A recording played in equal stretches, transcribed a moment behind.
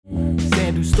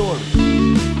Sandrew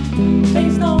stories.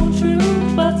 Based on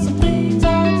truth, but some things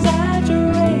are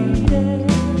exaggerated.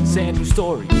 Sandrew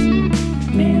stories.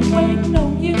 Been waiting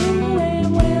on you,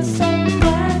 and we're so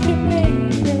glad you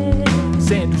made it.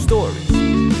 Sandrew stories.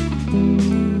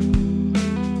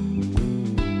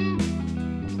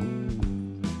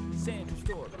 Sandrew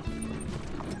stories.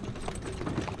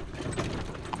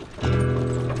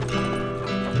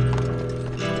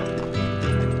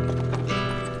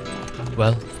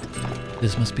 Well,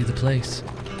 this must be the place.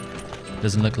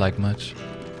 Doesn't look like much.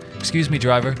 Excuse me,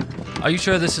 driver. Are you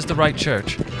sure this is the right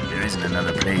church? There isn't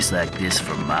another place like this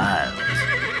for miles.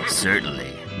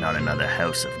 Certainly not another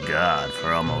house of God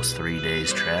for almost 3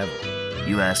 days' travel.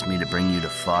 You asked me to bring you to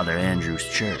Father Andrew's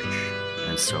church,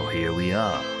 and so here we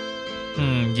are.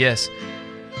 Yes.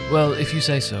 Well, if you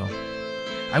say so.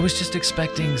 I was just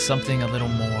expecting something a little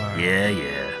more...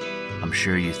 Yeah. I'm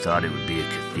sure you thought it would be a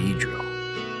cathedral.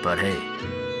 But hey,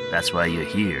 that's why you're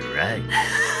here, right?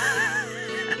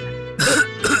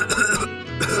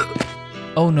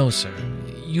 Oh, no, sir.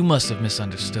 You must have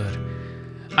misunderstood.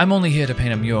 I'm only here to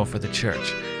paint a mural for the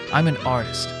church. I'm an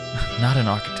artist, not an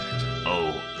architect.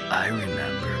 Oh, I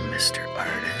remember, Mr.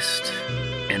 Artist.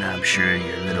 And I'm sure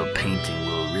your little painting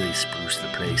will really spruce the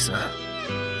place up.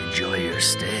 Enjoy your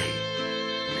stay,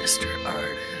 Mr.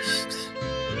 Artist.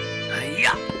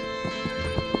 Hi-ya!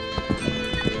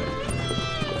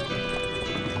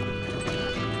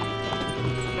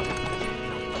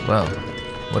 Well,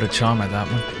 what a charmer, that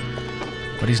one.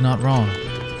 But he's not wrong.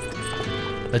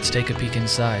 Let's take a peek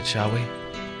inside, shall we?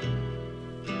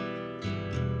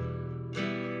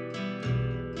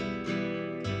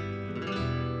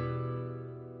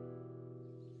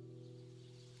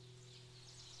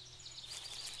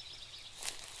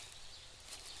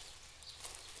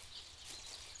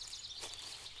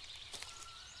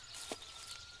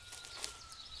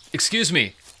 Excuse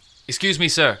me,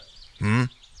 sir.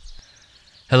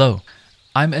 Hello,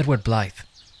 I'm Edward Blythe.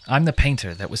 I'm the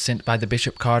painter that was sent by the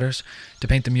Bishop Carters to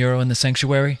paint the mural in the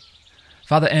sanctuary.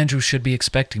 Father Andrews should be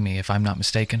expecting me, if I'm not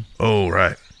mistaken. Oh,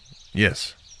 right.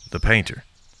 Yes, the painter.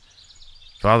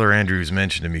 Father Andrews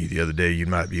mentioned to me the other day you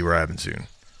might be arriving soon.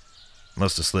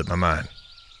 Must have slipped my mind.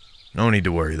 No need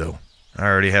to worry, though. I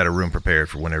already had a room prepared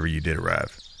for whenever you did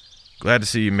arrive. Glad to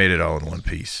see you made it all in one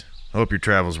piece. Hope your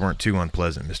travels weren't too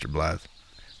unpleasant, Mr. Blythe.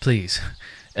 Please,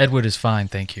 Edward is fine,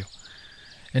 thank you.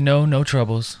 And no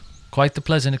troubles. Quite the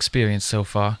pleasant experience so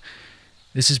far.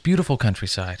 This is beautiful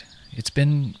countryside. It's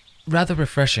been rather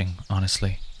refreshing,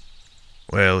 honestly.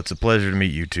 Well, it's a pleasure to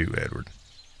meet you too, Edward.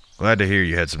 Glad to hear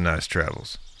you had some nice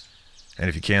travels. And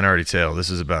if you can't already tell, this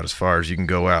is about as far as you can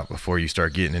go out before you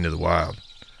start getting into the wild.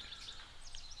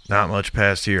 Not much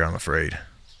past here, I'm afraid.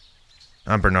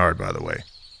 I'm Bernard, by the way.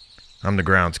 I'm the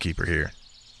groundskeeper here.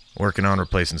 Working on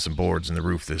replacing some boards in the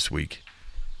roof this week.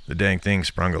 The dang thing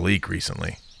sprung a leak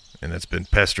recently, and it's been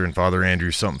pestering Father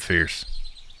Andrews something fierce.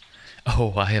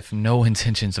 Oh, I have no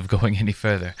intentions of going any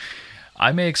further.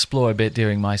 I may explore a bit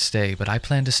during my stay, but I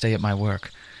plan to stay at my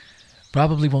work.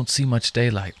 Probably won't see much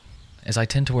daylight, as I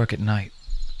tend to work at night.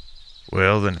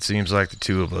 Well, then it seems like the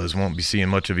two of us won't be seeing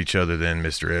much of each other then,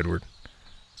 Mr. Edward.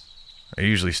 I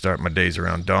usually start my days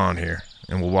around dawn here,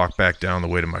 and we'll walk back down the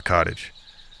way to my cottage.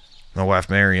 My wife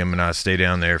Miriam and I stay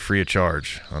down there free of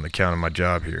charge on account of my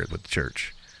job here with the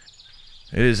church.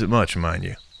 It isn't much, mind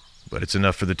you, but it's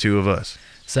enough for the two of us.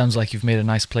 Sounds like you've made a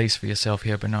nice place for yourself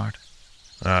here, Bernard.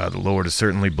 The Lord has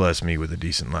certainly blessed me with a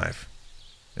decent life.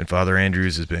 And Father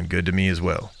Andrews has been good to me as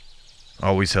well,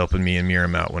 always helping me and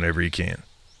Miriam out whenever he can.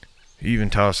 Even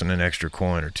tossing an extra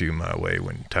coin or two my way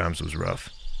when times was rough.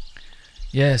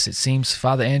 Yes, it seems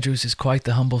Father Andrews is quite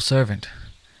the humble servant.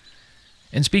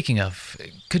 And speaking of,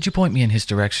 could you point me in his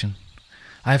direction?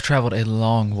 I have traveled a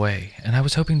long way, and I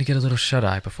was hoping to get a little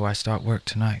shut-eye before I start work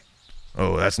tonight.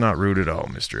 Oh, that's not rude at all,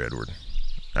 Mr. Edward.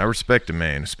 I respect a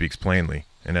man who speaks plainly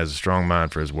and has a strong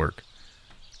mind for his work.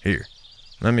 Here,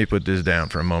 let me put this down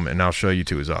for a moment and I'll show you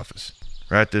to his office.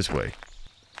 Right this way.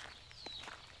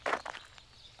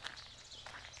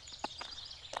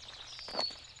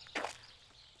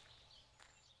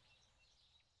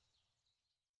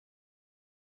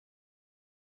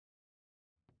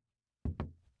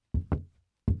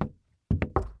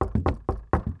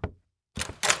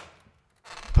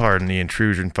 Pardon the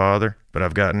intrusion, Father, but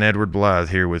I've gotten Edward Blythe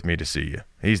here with me to see you.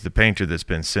 He's the painter that's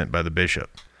been sent by the bishop.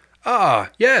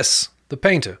 Ah, yes, the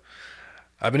painter.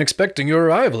 I've been expecting your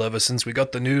arrival ever since we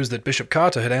got the news that Bishop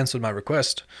Carter had answered my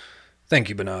request. Thank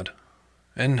you, Bernard.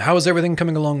 And how is everything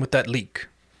coming along with that leak?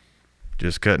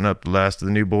 Just cutting up the last of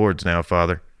the new boards now,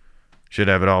 Father. Should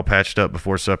have it all patched up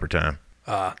before supper time.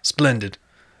 Ah, splendid.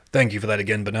 Thank you for that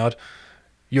again, Bernard.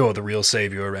 You're the real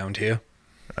savior around here.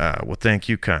 Well, thank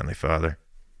you kindly, Father.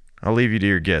 I'll leave you to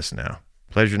your guests now.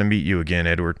 Pleasure to meet you again,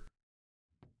 Edward.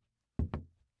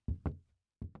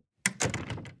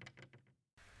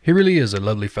 He really is a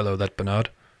lovely fellow, that Bernard.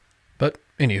 But,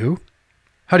 anywho,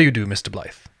 how do you do, Mr.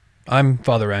 Blythe? I'm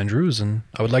Father Andrews, and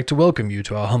I would like to welcome you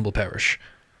to our humble parish.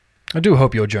 I do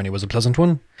hope your journey was a pleasant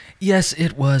one. Yes,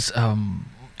 it was,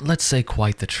 let's say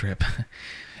quite the trip.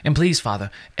 And please,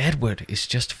 Father, Edward is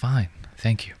just fine.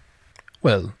 Thank you.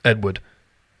 Well, Edward,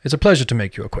 it's a pleasure to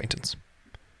make your acquaintance.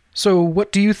 So,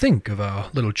 what do you think of our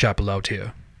little chapel out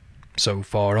here? So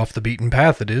far off the beaten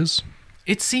path it is.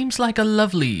 It seems like a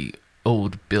lovely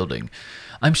old building.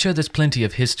 I'm sure there's plenty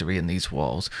of history in these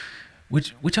walls,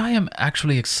 which I am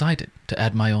actually excited to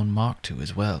add my own mark to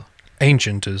as well.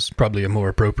 Ancient is probably a more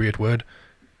appropriate word.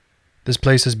 This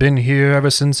place has been here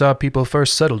ever since our people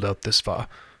first settled out this far.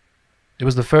 It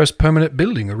was the first permanent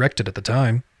building erected at the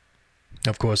time.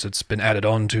 Of course, it's been added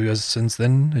on to since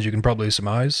then, as you can probably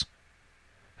surmise.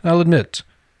 And I'll admit,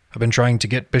 I've been trying to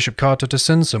get Bishop Carter to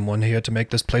send someone here to make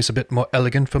this place a bit more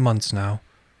elegant for months now.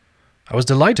 I was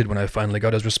delighted when I finally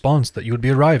got his response that you would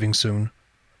be arriving soon.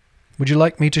 Would you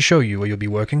like me to show you where you'll be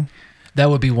working? That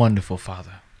would be wonderful,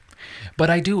 Father. But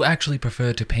I do actually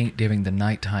prefer to paint during the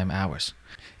nighttime hours.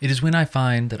 It is when I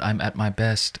find that I'm at my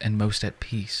best and most at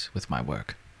peace with my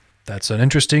work. That's an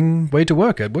interesting way to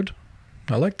work, Edward.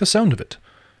 I like the sound of it.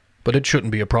 But it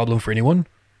shouldn't be a problem for anyone.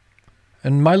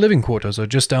 And my living quarters are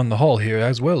just down the hall here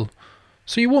as well,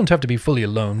 so you won't have to be fully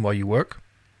alone while you work.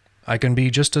 I can be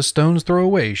just a stone's throw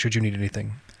away should you need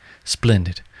anything.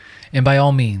 Splendid. And by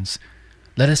all means,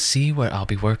 let us see where I'll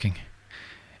be working.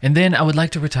 And then I would like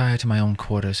to retire to my own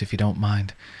quarters if you don't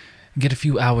mind. Get a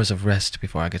few hours of rest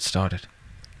before I get started.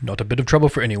 Not a bit of trouble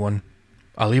for anyone.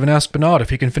 I'll even ask Bernard if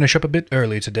he can finish up a bit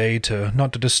early today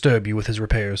not to disturb you with his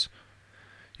repairs.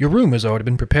 Your room has already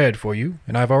been prepared for you,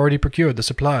 and I've already procured the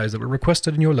supplies that were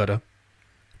requested in your letter.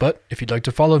 But if you'd like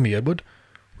to follow me, Edward,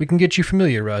 we can get you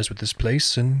familiarized with this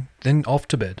place and then off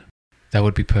to bed. That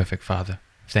would be perfect, Father.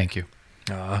 Thank you.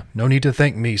 No need to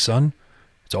thank me, son.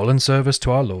 It's all in service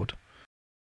to our Lord.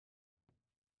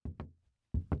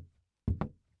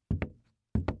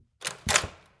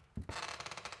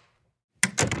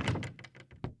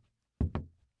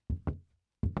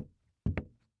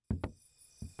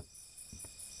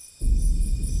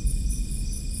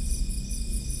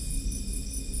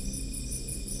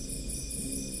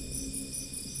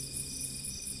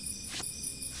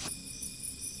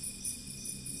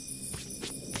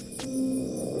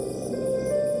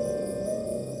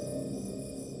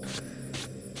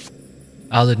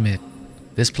 I'll admit,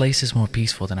 this place is more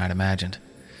peaceful than I'd imagined.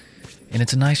 And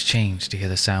it's a nice change to hear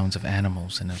the sounds of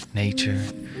animals and of nature.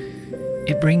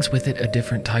 It brings with it a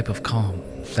different type of calm,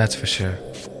 that's for sure.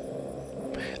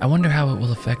 I wonder how it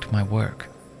will affect my work.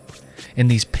 In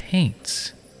these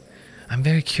paints, I'm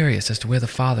very curious as to where the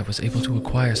Father was able to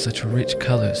acquire such rich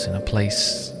colors in a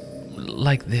place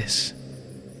like this.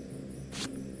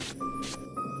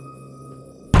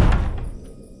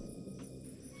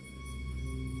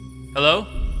 Hello?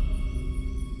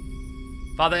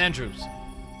 Father Andrews?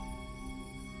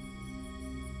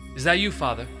 Is that you,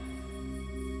 Father?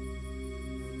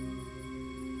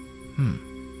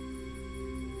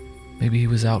 Maybe he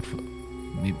was out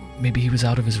maybe he was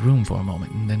out of his room for a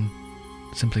moment and then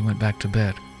simply went back to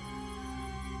bed.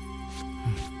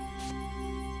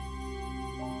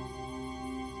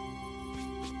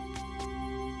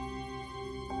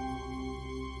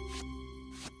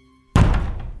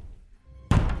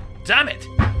 Damn it!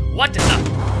 What the...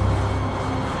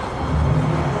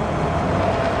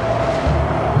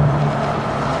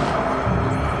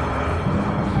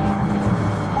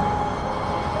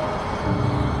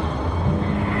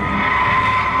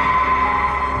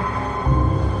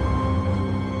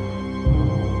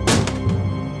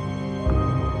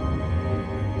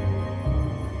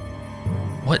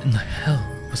 What in the hell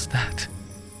was that?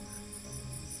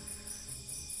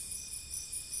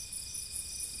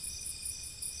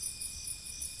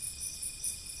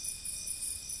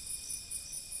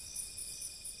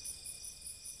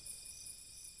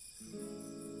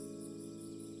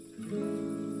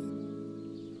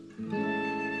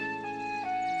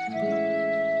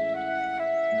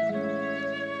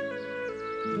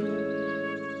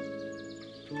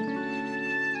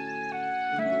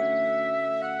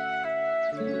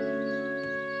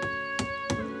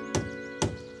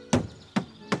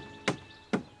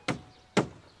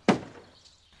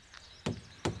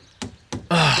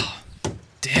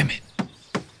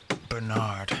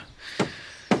 Bernard.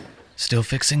 Still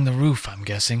fixing the roof, I'm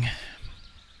guessing.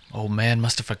 Old man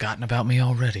must have forgotten about me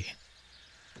already.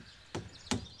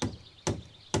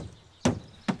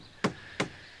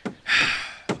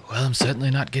 Well, I'm certainly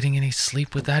not getting any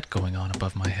sleep with that going on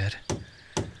above my head.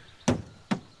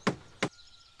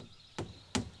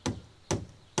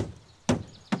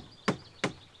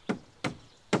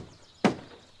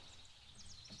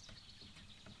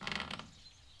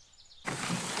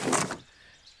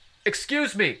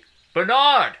 Excuse me,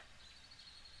 Bernard!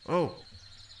 Oh,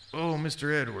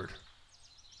 Mr. Edward.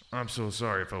 I'm so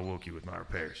sorry if I woke you with my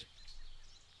repairs.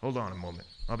 Hold on a moment.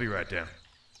 I'll be right down.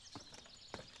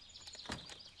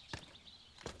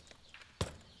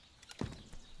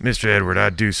 Mr. Edward,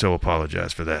 I do so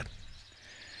apologize for that.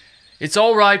 It's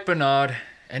all right, Bernard.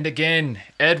 And again,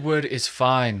 Edward is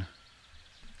fine.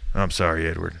 I'm sorry,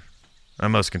 Edward. I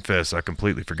must confess I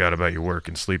completely forgot about your work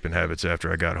and sleeping habits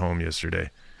after I got home yesterday.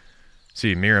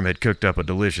 See, Miriam had cooked up a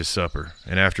delicious supper,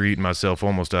 and after eating myself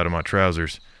almost out of my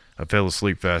trousers, I fell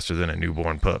asleep faster than a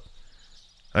newborn pup.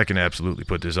 I can absolutely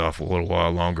put this off a little while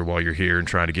longer while you're here and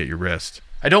trying to get your rest.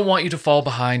 I don't want you to fall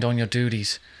behind on your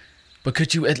duties, but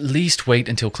could you at least wait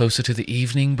until closer to the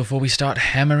evening before we start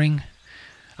hammering?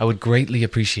 I would greatly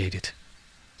appreciate it.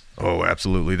 Oh,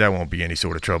 absolutely. That won't be any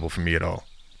sort of trouble for me at all.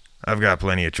 I've got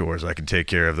plenty of chores I can take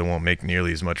care of that won't make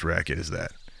nearly as much racket as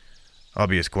that. I'll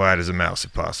be as quiet as a mouse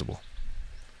if possible.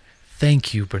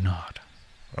 Thank you, Bernard.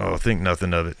 Oh, think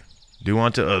nothing of it. Do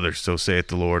unto others, so saith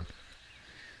the Lord.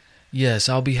 Yes,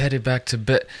 I'll be headed back to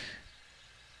bed.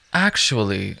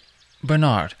 Actually,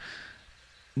 Bernard,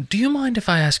 do you mind if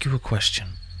I ask you a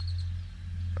question?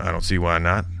 I don't see why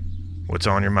not. What's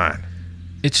on your mind?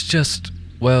 It's just,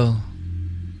 well,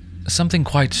 something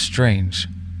quite strange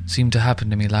seemed to happen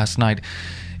to me last night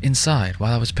inside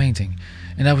while I was painting,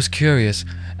 and I was curious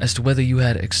as to whether you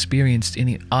had experienced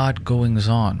any odd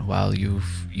goings-on while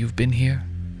you've been here.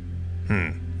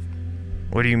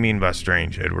 What do you mean by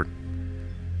strange, Edward?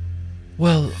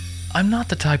 Well, I'm not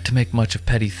the type to make much of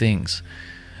petty things,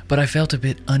 but I felt a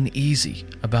bit uneasy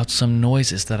about some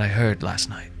noises that I heard last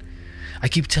night. I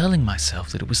keep telling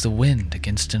myself that it was the wind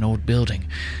against an old building,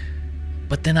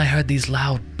 but then I heard these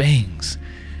loud bangs,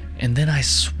 and then I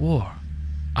swore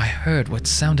I heard what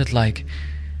sounded like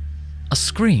a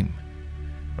scream.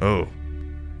 Oh,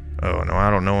 no, I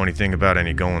don't know anything about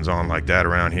any goings-on like that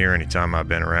around here any time I've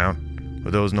been around.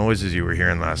 But those noises you were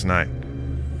hearing last night,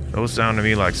 those sound to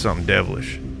me like something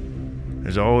devilish.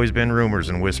 There's always been rumors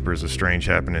and whispers of strange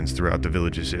happenings throughout the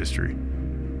village's history.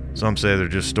 Some say they're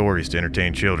just stories to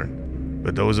entertain children,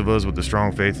 but those of us with the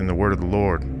strong faith in the word of the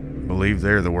Lord believe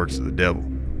they're the works of the devil,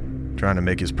 trying to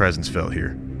make his presence felt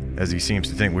here, as he seems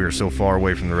to think we are so far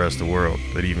away from the rest of the world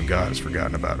that even God has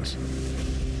forgotten about us.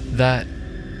 That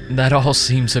all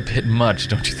seems a bit much,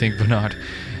 don't you think, Bernard?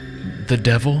 The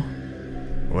devil?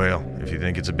 Well, if you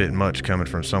think it's a bit much coming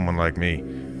from someone like me,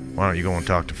 why don't you go and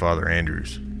talk to Father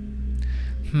Andrews?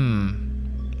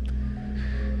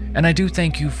 And I do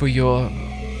thank you for your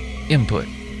input,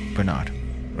 Bernard.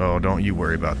 Oh, don't you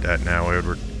worry about that now,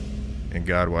 Edward. And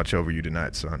God watch over you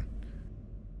tonight, son.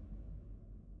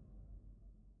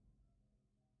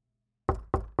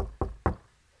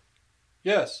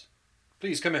 Yes.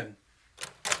 Please come in.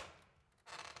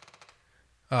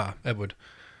 Ah, Edward.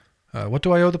 What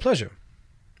do I owe the pleasure?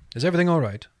 Is everything all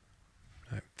right?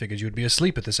 I figured you'd be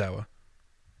asleep at this hour.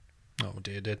 Oh,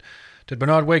 dear, did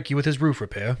Bernard wake you with his roof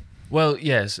repair? Well,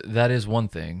 yes, that is one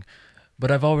thing,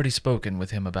 but I've already spoken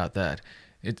with him about that.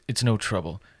 It's no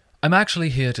trouble. I'm actually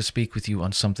here to speak with you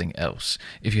on something else,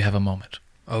 if you have a moment.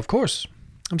 Of course.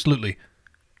 Absolutely.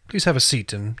 Please have a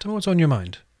seat and tell me what's on your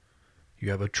mind. You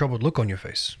have a troubled look on your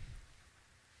face.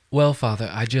 Well, Father,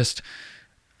 I just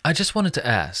wanted to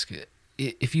ask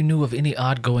if you knew of any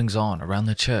odd goings-on around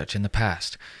the church in the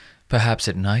past, perhaps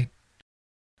at night.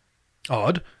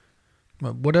 Odd?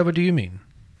 Whatever do you mean?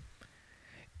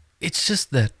 It's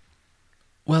just that,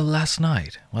 well, last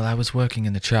night, while I was working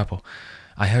in the chapel,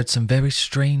 I heard some very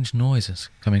strange noises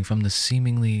coming from the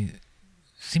seemingly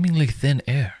thin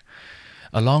air,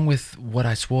 along with what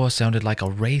I swore sounded like a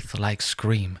wraith-like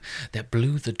scream that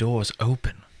blew the doors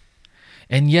open.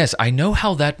 And yes, I know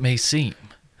how that may seem.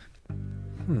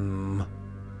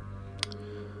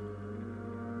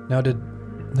 Now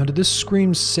did this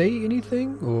scream say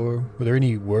anything, or were there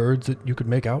any words that you could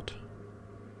make out?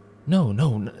 No,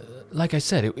 like I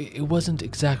said, it wasn't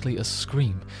exactly a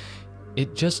scream.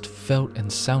 It just felt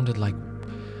and sounded like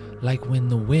when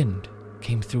the wind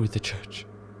came through the church.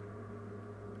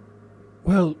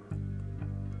 Well,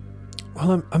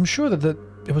 I'm sure that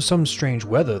it was some strange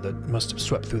weather that must have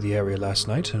swept through the area last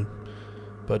night,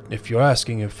 but if you're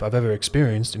asking if I've ever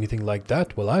experienced anything like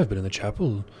that while I've been in the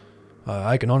chapel,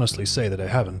 I can honestly say that I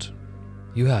haven't.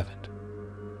 You haven't?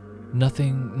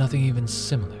 Nothing even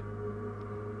similar?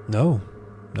 No,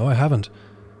 I haven't.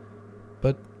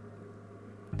 But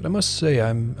but I must say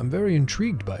I'm very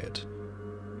intrigued by it.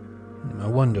 I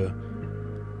wonder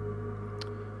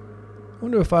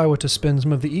if I were to spend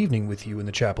some of the evening with you in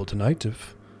the chapel tonight,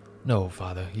 if... No,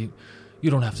 Father, you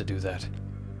don't have to do that.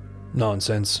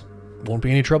 Nonsense. Won't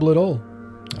be any trouble at all.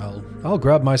 I'll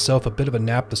grab myself a bit of a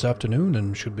nap this afternoon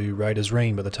and should be right as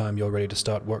rain by the time you're ready to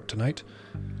start work tonight.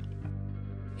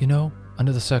 You know,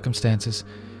 under the circumstances,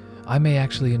 I may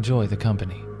actually enjoy the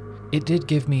company. It did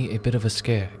give me a bit of a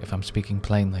scare, if I'm speaking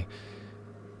plainly.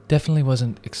 Definitely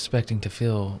wasn't expecting to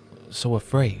feel so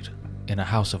afraid in a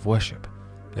house of worship.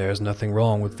 There's nothing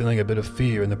wrong with feeling a bit of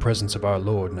fear in the presence of our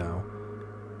Lord now.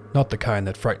 Not the kind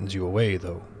that frightens you away,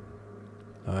 though.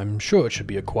 I'm sure it should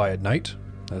be a quiet night,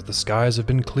 as the skies have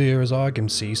been clear as I can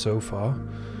see so far.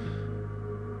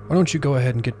 Why don't you go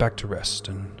ahead and get back to rest,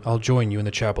 and I'll join you in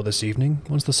the chapel this evening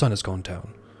once the sun has gone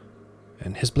down.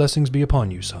 And his blessings be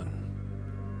upon you, son.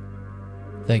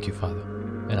 Thank you, Father,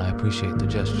 and I appreciate the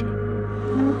gesture.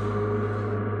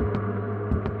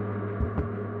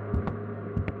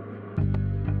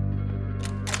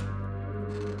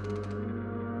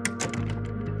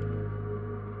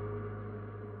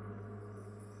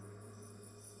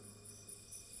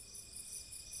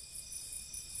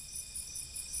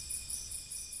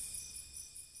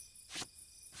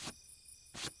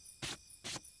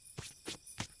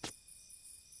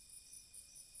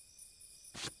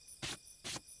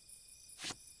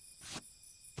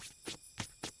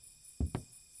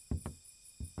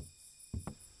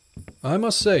 I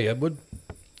must say, Edward,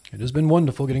 it has been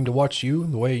wonderful getting to watch you,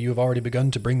 the way you have already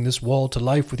begun to bring this wall to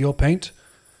life with your paint.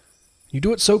 You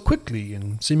do it so quickly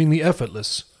and seemingly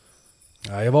effortless.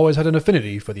 I have always had an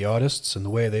affinity for the artists and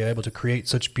the way they are able to create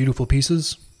such beautiful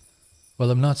pieces.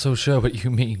 Well, I'm not so sure what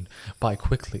you mean by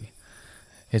quickly.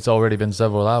 It's already been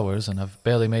several hours, and I've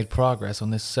barely made progress on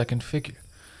this second figure.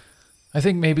 I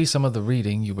think maybe some of the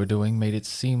reading you were doing made it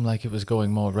seem like it was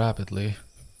going more rapidly.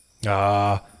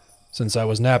 Since I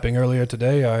was napping earlier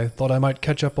today, I thought I might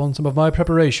catch up on some of my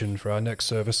preparation for our next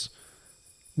service.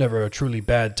 Never a truly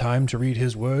bad time to read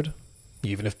his word,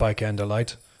 even if by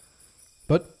candlelight.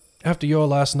 But after your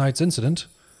last night's incident,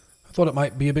 I thought it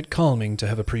might be a bit calming to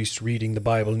have a priest reading the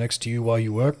Bible next to you while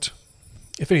you worked.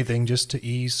 If anything, just to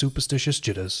ease superstitious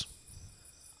jitters.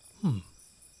 I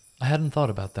hadn't thought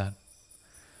about that.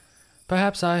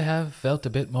 Perhaps I have felt a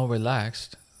bit more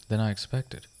relaxed than I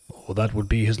expected. Oh, that would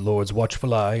be his Lord's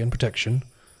watchful eye and protection.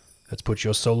 Let's put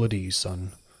your soul at ease,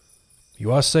 son.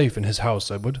 You are safe in his house,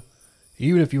 Edward,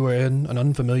 even if you are in an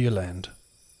unfamiliar land.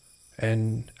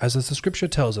 And as the scripture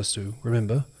tells us to,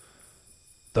 remember,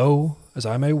 though as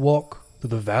I may walk through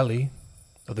the valley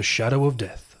of the shadow of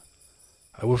death,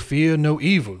 I will fear no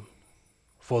evil,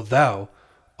 for thou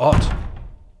art...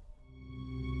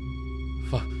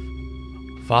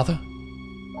 Father?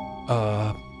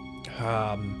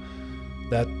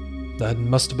 That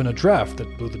must have been a draft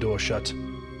that blew the door shut.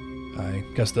 I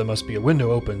guess there must be a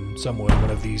window open somewhere in one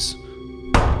of these.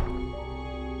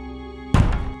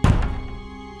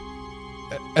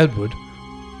 Edward,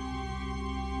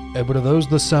 are those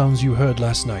the sounds you heard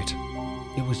last night?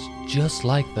 It was just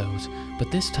like those, but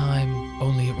this time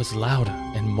only it was louder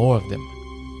and more of them.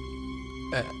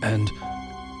 And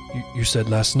you said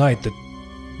last night that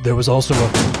there was also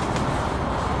a...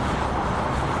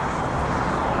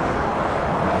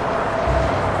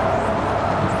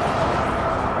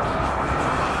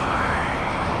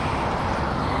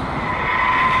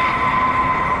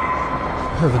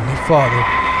 Heavenly Father,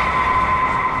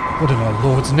 what in our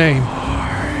Lord's name?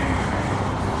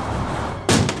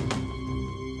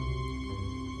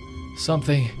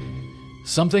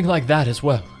 Something like that as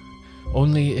well.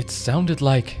 Only it sounded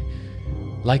like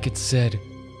it said,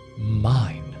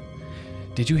 mine.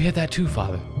 Did you hear that too,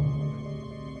 Father?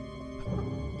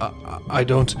 I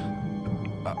don't...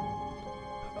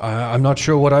 I'm not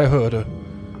sure what I heard or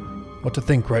what to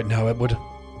think right now, Edward.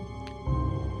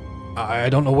 I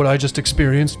don't know what I just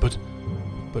experienced, but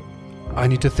I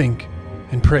need to think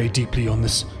and pray deeply on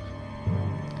this.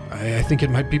 I think it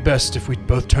might be best if we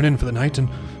both turn in for the night and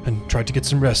try to get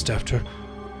some rest after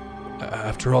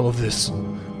all of this.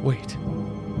 Wait.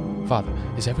 Father,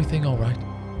 is everything all right?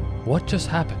 What just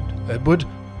happened? Edward,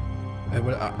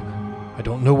 I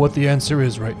don't know what the answer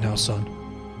is right now, son,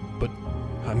 but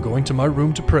I'm going to my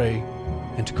room to pray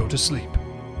and to go to sleep.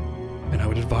 And I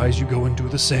would advise you go and do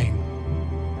the same.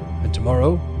 And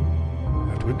tomorrow,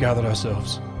 after we've gathered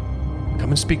ourselves, come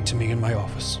and speak to me in my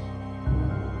office.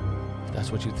 If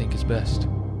that's what you think is best.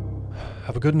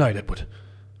 Have a good night, Edward,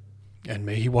 and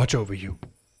may he watch over you.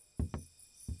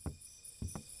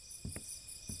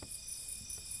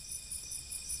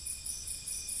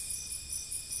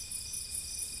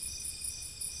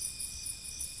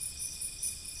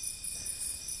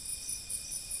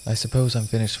 I suppose I'm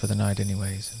finished for the night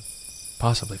anyways, and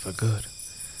possibly for good.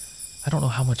 I don't know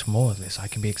how much more of this I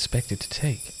can be expected to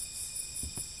take.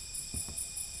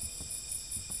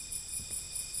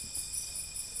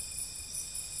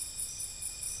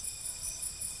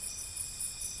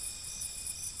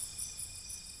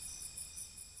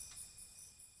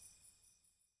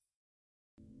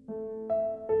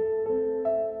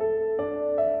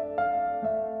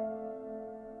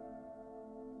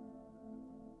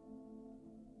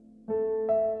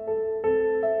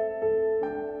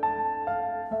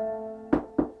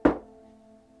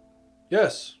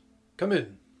 Yes, come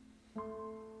in.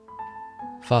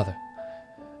 Father,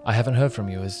 I haven't heard from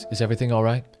you. Is everything all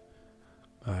right?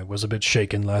 I was a bit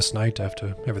shaken last night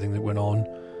after everything that went on,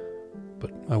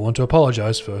 but I want to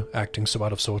apologize for acting so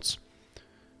out of sorts.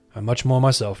 I'm much more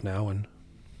myself now, and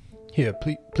here,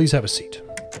 please have a seat.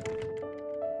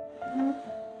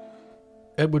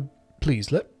 Edward,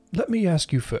 please, let me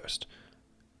ask you first.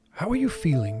 How are you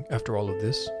feeling after all of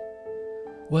this?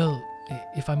 Well,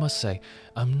 if I must say,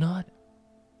 I'm not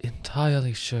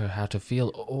entirely sure how to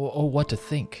feel or what to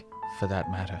think, for that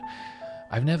matter.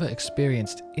 I've never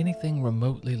experienced anything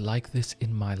remotely like this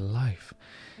in my life.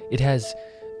 It has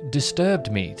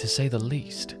disturbed me, to say the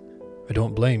least. I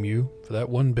don't blame you for that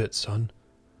one bit, son.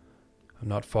 I'm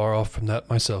not far off from that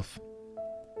myself.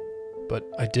 But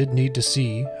I did need to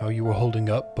see how you were holding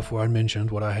up before I mentioned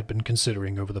what I had been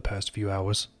considering over the past few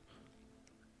hours.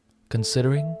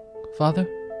 Considering, Father?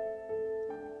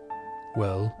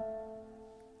 Well,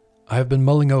 I have been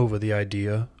mulling over the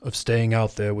idea of staying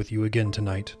out there with you again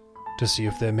tonight to see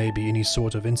if there may be any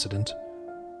sort of incident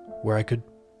where I could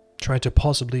try to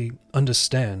possibly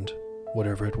understand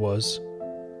whatever it was,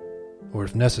 or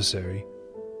if necessary,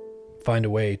 find a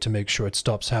way to make sure it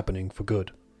stops happening for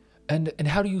good. And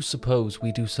how do you suppose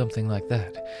we do something like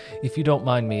that, if you don't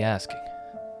mind me asking?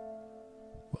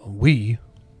 Well, we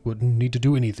wouldn't need to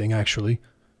do anything, actually.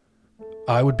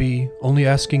 I would be only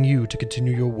asking you to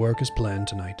continue your work as planned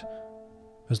tonight,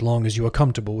 as long as you are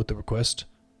comfortable with the request.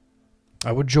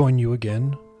 I would join you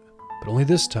again, but only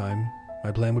this time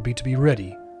my plan would be to be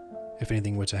ready if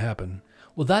anything were to happen.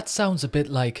 Well, that sounds a bit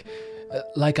like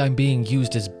I'm being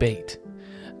used as bait.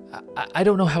 I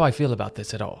don't know how I feel about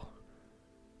this at all.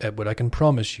 Edward, I can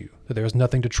promise you that there is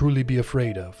nothing to truly be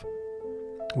afraid of.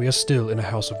 We are still in a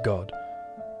house of God,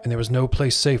 and there is no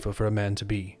place safer for a man to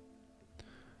be.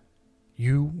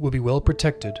 You will be well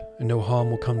protected, and no harm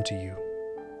will come to you.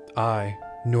 I,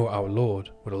 nor our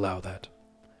Lord, would allow that.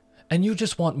 And you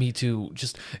just want me to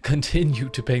just continue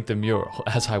to paint the mural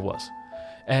as I was.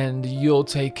 And you'll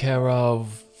take care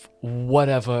of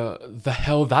whatever the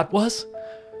hell that was?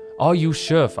 Are you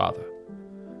sure, Father?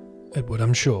 Edward,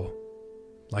 I'm sure.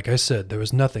 Like I said, there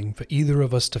is nothing for either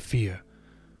of us to fear.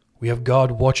 We have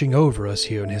God watching over us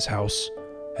here in his house,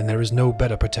 and there is no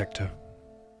better protector.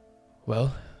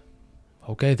 Well,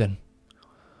 okay then.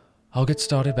 I'll get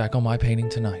started back on my painting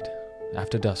tonight,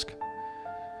 after dusk.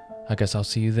 I guess I'll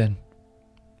see you then.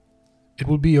 It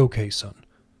will be okay, son.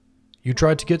 You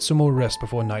tried to get some more rest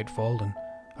before nightfall, and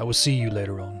I will see you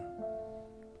later on.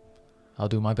 I'll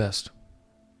do my best.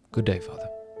 Good day, Father.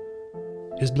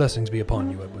 His blessings be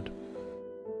upon you, Edward.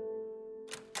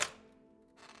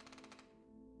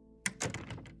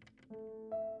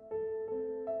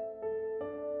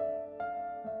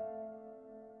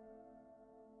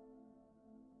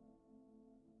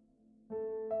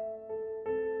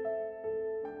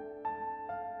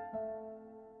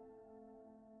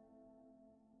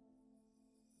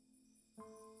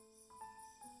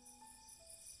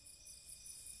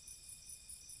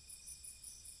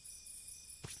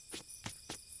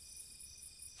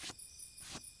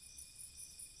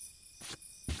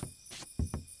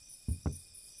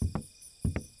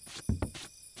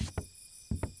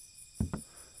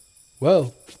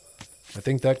 Well, I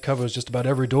think that covers just about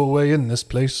every doorway in this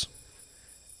place.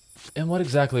 And what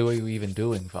exactly were you even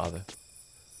doing, Father?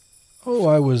 Oh,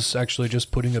 I was actually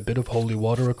just putting a bit of holy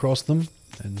water across them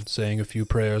and saying a few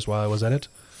prayers while I was at it.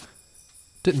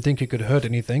 Didn't think it could hurt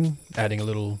anything, adding a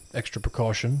little extra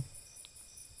precaution.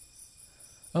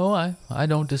 Oh, I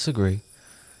don't disagree.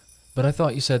 But I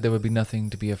thought you said there would be nothing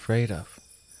to be afraid of.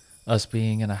 Us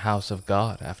being in a house of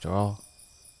God, after all.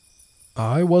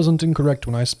 I wasn't incorrect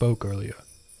when I spoke earlier.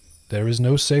 There is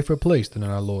no safer place than in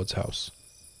our Lord's house.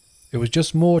 It was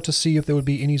just more to see if there would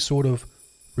be any sort of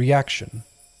reaction,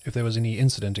 if there was any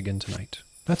incident again tonight.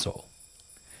 That's all.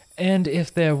 And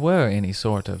if there were any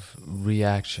sort of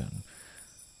reaction,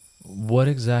 what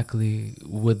exactly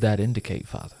would that indicate,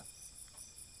 Father?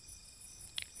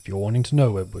 If you're wanting to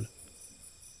know, Edward,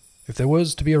 if there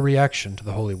was to be a reaction to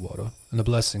the holy water and the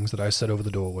blessings that I said over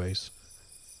the doorways,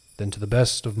 Then to the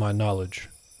best of my knowledge,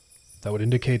 that would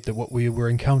indicate that what we were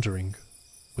encountering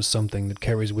was something that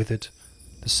carries with it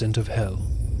the scent of hell.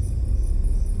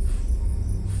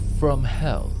 From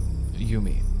hell, you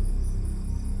mean?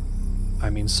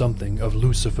 I mean something of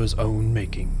Lucifer's own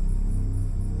making.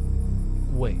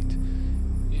 Wait.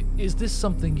 Is this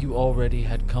something you already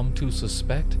had come to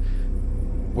suspect?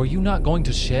 Were you not going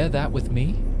to share that with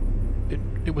me?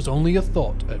 It was only a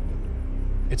thought, Edward.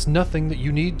 It's nothing that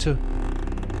you need to...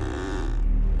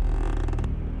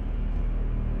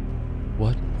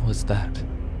 What was that?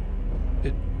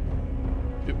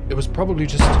 It was probably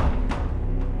just...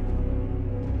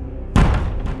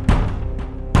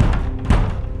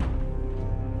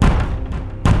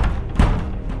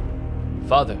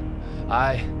 Father,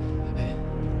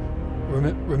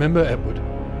 Remember, Edward,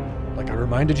 like I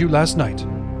reminded you last night,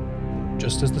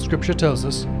 just as the scripture tells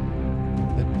us,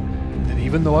 that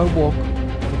even though I walk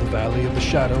through the valley of the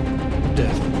shadow of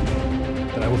death,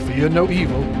 that I will fear no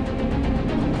evil,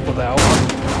 for thou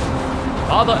art...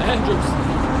 Father Andrews,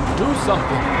 do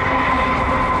something.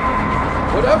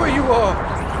 Whatever you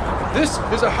are, this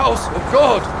is a house of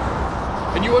God,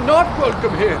 and you are not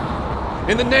welcome here.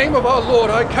 In the name of our Lord,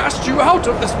 I cast you out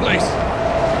of this place.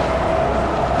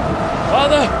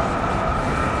 Father!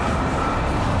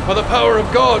 By the power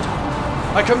of God,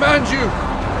 I command you,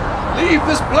 leave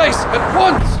this place at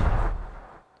once!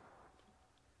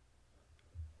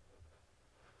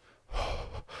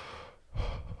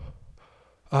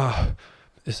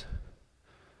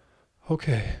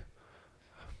 Okay.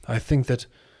 I think that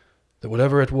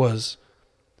whatever it was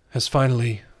has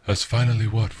finally... Has finally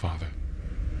what, Father?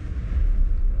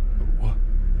 What?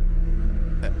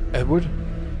 Edward?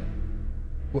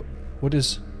 What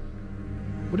is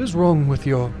wrong with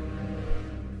your...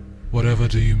 Whatever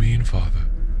do you mean, Father?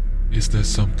 Is there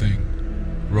something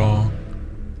wrong?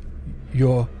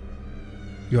 Your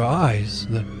eyes,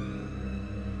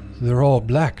 they're all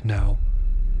black now.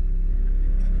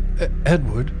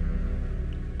 Edward?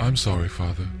 I'm sorry,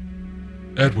 Father.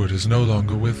 Edward is no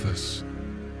longer with us.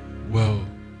 Well,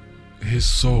 his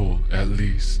soul, at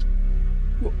least.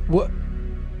 What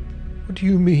do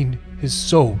you mean, his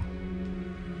soul?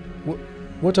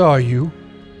 What are you?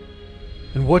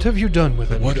 And what have you done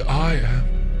with it? What I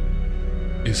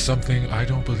am is something I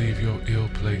don't believe your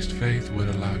ill-placed faith would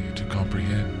allow you to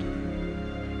comprehend.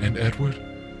 And Edward,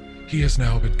 he has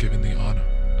now been given the honor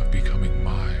of becoming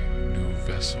my new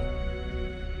vessel.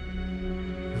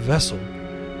 Vessel?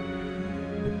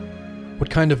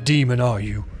 What kind of demon are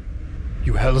you?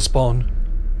 You hellspawn?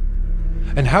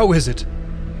 And how is it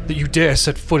that you dare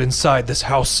set foot inside this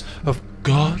house of...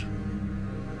 God?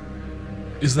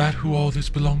 Is that who all this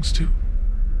belongs to?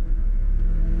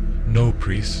 No,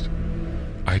 priest.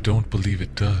 I don't believe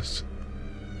it does.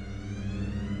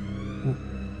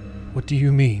 What do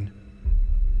you mean?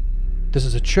 This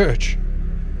is a church.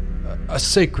 A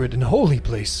sacred and holy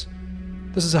place.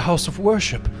 This is a house of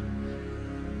worship.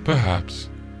 Perhaps.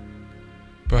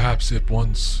 Perhaps it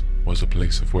once was a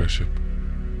place of worship.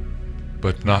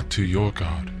 But not to your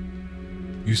God.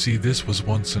 You see, this was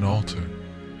once an altar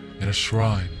and a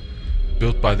shrine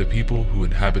built by the people who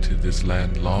inhabited this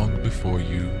land long before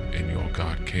you and your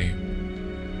God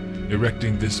came,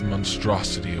 erecting this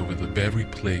monstrosity over the very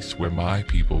place where my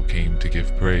people came to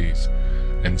give praise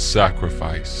and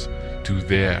sacrifice to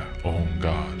their own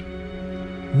God.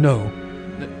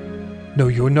 No,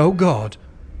 you're no God.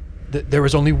 There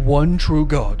is only one true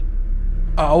God,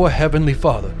 our Heavenly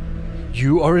Father.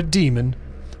 You are a demon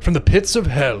from the pits of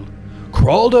hell,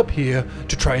 crawled up here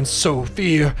to try and sow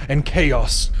fear and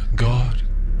chaos. God?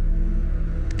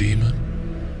 Demon?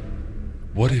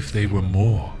 What if they were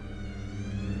more?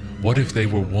 What if they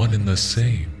were one and the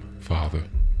same, Father?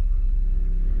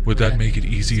 Would that make it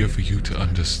easier for you to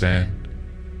understand?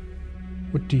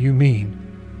 What do you mean?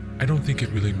 I don't think it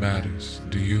really matters,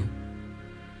 do you?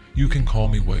 You can call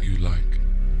me what you like.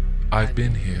 I've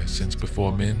been here since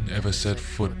before men ever set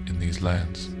foot in these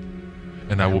lands,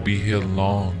 and I will be here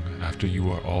long after you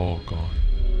are all gone,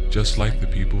 just like the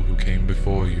people who came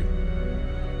before you,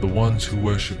 the ones who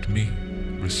worshipped me,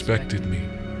 respected me,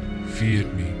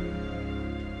 feared me,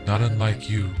 not unlike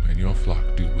you and your flock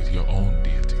do with your own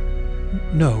deity.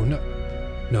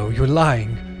 No, you're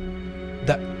lying.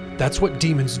 That's what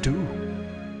demons do.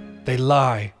 They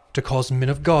lie to cause men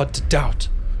of God to doubt.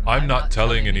 I'm not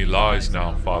telling any lies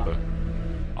now, Father.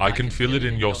 I can feel it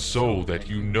in your soul that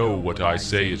you know what I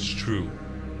say is true.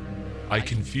 I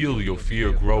can feel your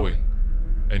fear growing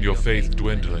and your faith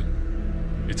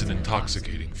dwindling. It's an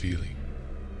intoxicating feeling.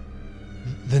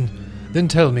 Then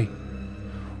tell me,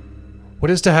 what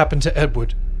is to happen to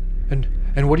Edward?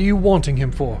 And what are you wanting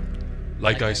him for?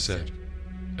 Like I said,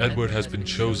 Edward has been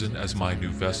chosen as my new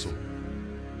vessel.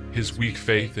 His weak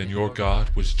faith in your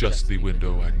God was just the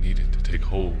window I needed to take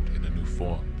hold in a new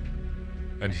form.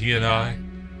 And he and I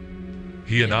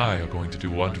are going to do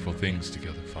wonderful things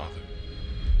together, Father.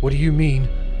 What do you mean?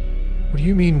 What do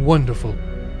you mean, wonderful?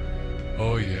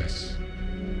 Oh, yes.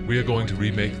 We are going to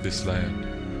remake this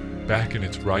land back in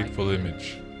its rightful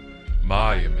image.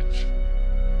 My image.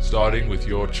 Starting with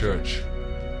your church.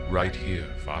 Right here,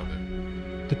 Father.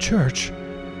 The church?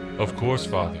 Of course,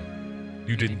 Father.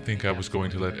 You didn't think I was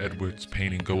going to let Edward's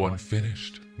painting go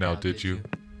unfinished, now did you?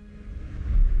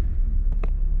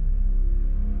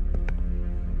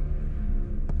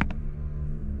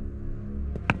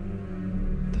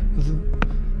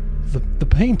 The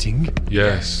painting?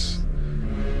 Yes.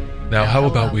 Now how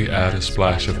about we add a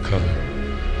splash of color?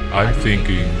 I'm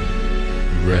thinking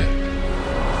red.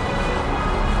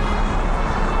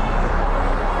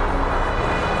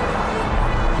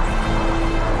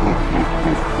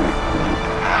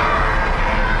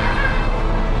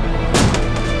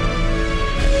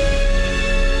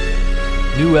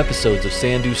 New episodes of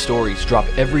Sandu Stories drop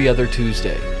every other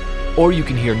Tuesday. Or you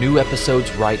can hear new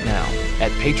episodes right now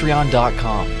at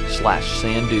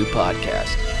patreon.com/Sandu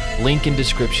Podcast. Link in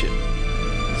description.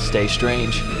 Stay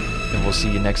strange, and we'll see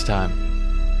you next time.